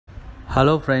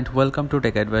Hello friend, welcome to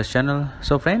Tech Advice channel.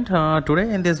 So friend,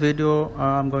 today in this video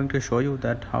I'm going to show you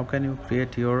that how can you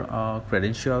create your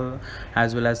credential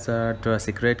as well as the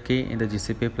secret key in the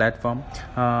GCP platform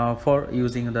for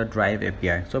using the Drive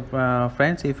API. So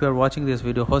friends, if you are watching this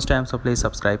video first time, so please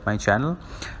subscribe my channel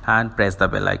and press the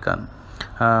bell icon.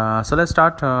 So let's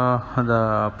start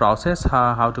the process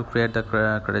how to create the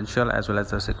credential as well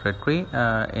as the secret key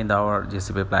in our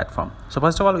GCP platform. So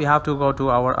first of all, we have to go to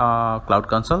our cloud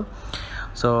console.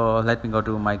 So let me go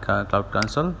to my cloud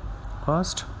console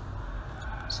first.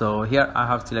 So here I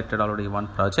have selected already one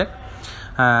project,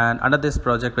 and under this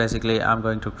project basically I'm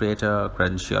going to create a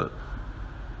credential.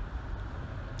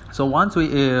 So once we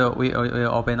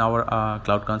open our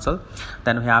cloud console,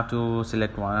 then we have to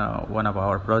select one of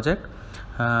our project.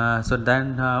 So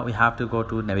then we have to go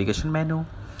to navigation menu.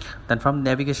 Then from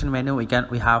navigation menu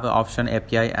we have the option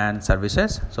API and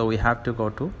services. So we have to go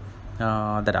to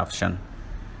that option,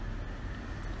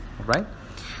 right?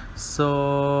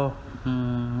 So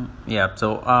yeah,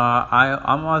 so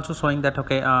I'm also showing that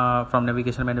okay, from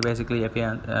navigation menu basically API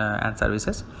and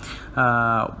services,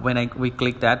 when we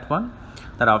click that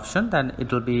option, then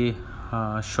it will be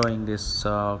showing this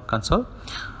console.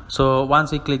 So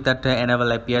once we click that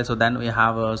enable API, so then we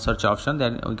have a search option.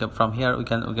 Then from here we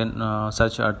can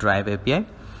search our Drive API.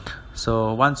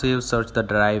 So once you search the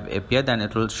Drive API, then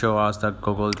it will show us the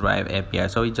Google Drive API.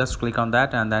 So we just click on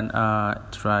that and then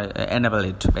try enable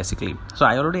it basically. So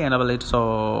I already enable it.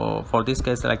 So for this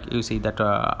case, like you see that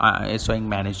it's showing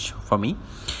manage for me,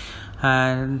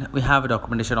 and we have a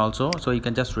documentation also. So you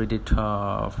can just read it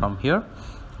from here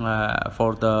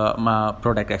for the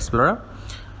product explorer.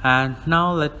 And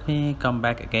now let me come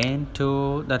back again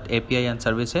to that API and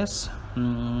services.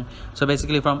 So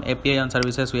basically from API and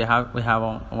services we have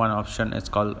one option. It's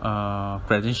called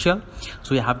credential.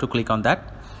 So we have to click on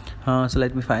that. So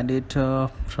let me find it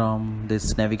from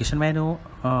this navigation menu,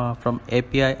 from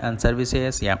API and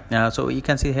services. So you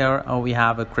can see here we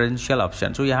have a credential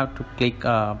option. So you have to click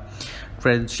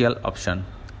credential option,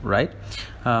 right?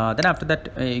 Then after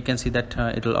that you can see that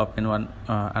it will open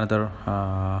another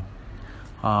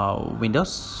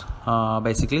windows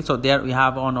basically. So there we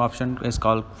have one option is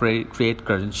called create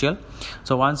credential.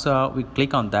 So once we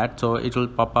click on that, so it will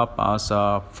pop up as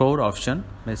 4 option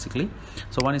basically.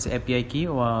 So one is API key,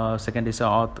 second is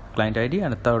auth client ID,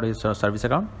 and the third is service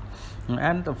account,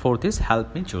 and the fourth is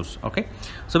help me choose. Okay,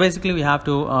 so basically we have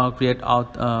to create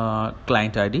auth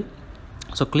client ID.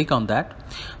 So click on that.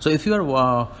 So if you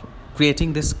are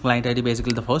creating this client ID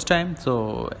basically the first time,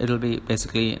 so it will be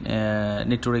basically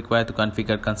need to require to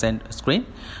configure consent screen.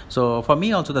 So for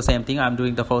me also the same thing, I'm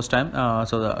doing the first time.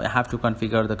 So I have to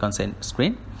configure the consent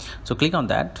screen. So click on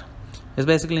that. It's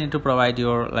basically need to provide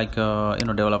your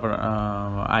developer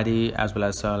ID as well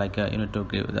as you need to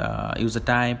give the user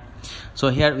type. So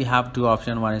here we have 2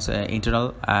 options. One is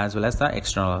internal as well as the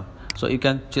external. So you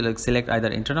can select either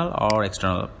internal or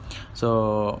external.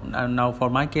 So now for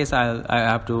my case I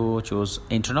have to choose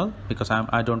internal because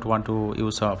I don't want to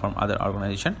use from other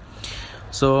organization.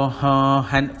 So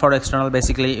and for external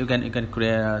basically you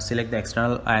can select the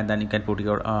external, and then you can put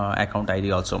your account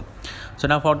ID also. So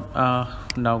now for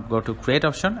now go to create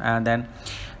option, and then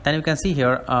you can see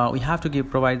here we have to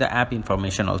provide the app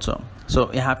information also.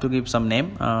 So you have to give some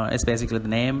name. It's basically the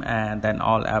name, and then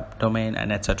all app domain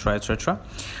and etc.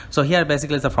 So here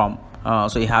basically is the form.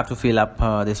 So you have to fill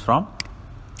up this form.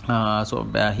 So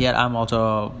here I'm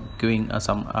also giving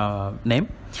some name,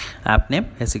 app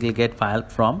name, basically get file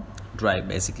from Drive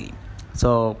basically.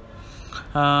 So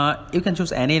you can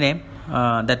choose any name.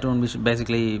 That one which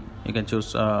basically you can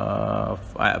choose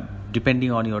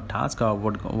depending on your task or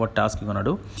what task you're gonna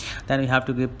do. Then you have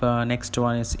to give next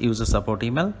one is user support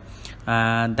email,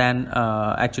 and then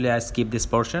actually I skip this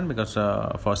portion because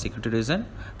for security reason.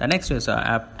 The next is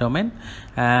app domain,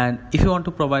 and if you want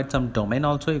to provide some domain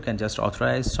also, you can just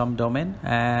authorize some domain,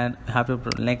 and have to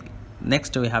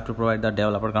next we have to provide the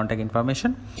developer contact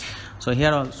information. So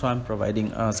here also I'm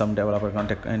providing some developer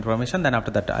contact information. Then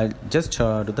after that I'll just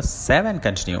do the save and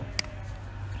continue.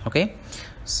 Okay,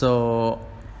 so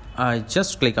I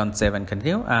just click on save and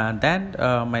continue, and then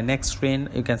my next screen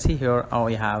you can see here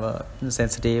we have a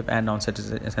sensitive and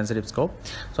non-sensitive scope.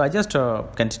 So I just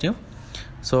continue.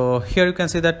 So here you can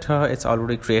see that it's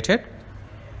already created.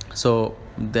 So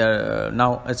there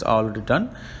now it's already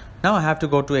done. Now I have to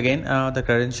go to again the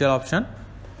credential option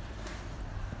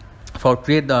for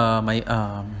create my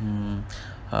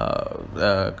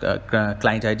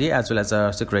client ID as well as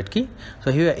a secret key.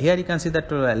 So here you can see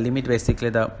that limit basically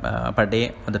the per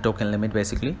day the token limit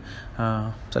basically.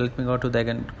 So let me go to the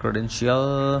again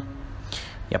credential.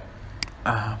 Yep.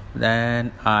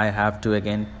 then I have to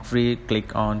again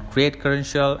click on create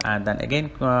credential, and then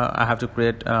again I have to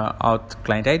create auth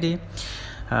client ID.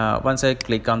 Once I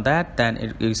click on that,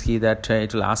 then you see that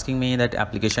it will asking me that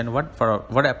application,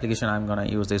 what application I'm gonna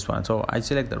use this one. So I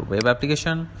select the web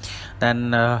application,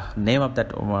 then name of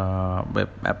that web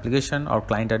application or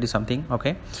client ID something.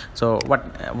 Okay, so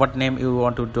what name you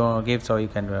want to give, so you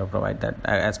can provide that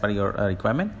as per your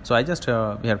requirement. So I just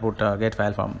here put get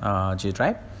file from G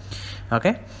drive.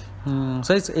 Okay,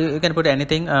 so you can put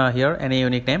anything here, any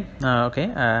unique name. Okay,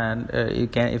 and you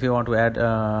can, if you want to add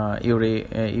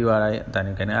URI, then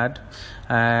you can add.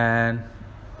 And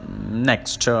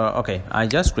next, okay, I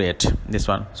just create this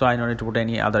one, so I don't need to put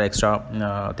any other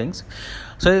extra things.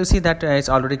 So you see that it's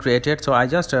already created. So I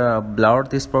just blurred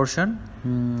this portion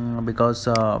because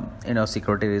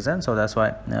security reason, so that's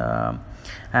why.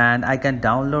 And I can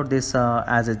download this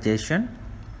as a JSON.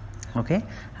 Okay,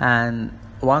 and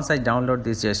once I download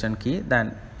this JSON key,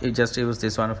 then you just use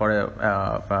this one for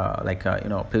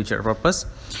a future purpose.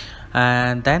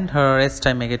 And then rest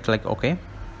I make it like okay.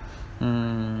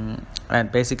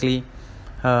 And basically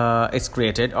it's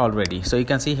created already. So you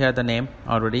can see here the name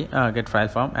already, get file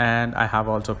from, and I have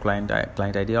also client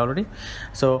ID already.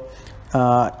 So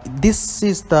this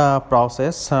is the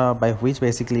process by which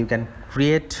basically you can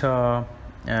create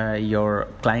your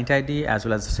client ID as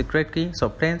well as the secret key. So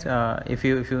friends, if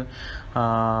you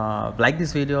like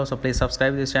this video, so please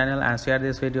subscribe this channel and share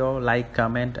this video, like,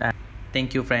 comment, and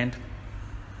thank you friend.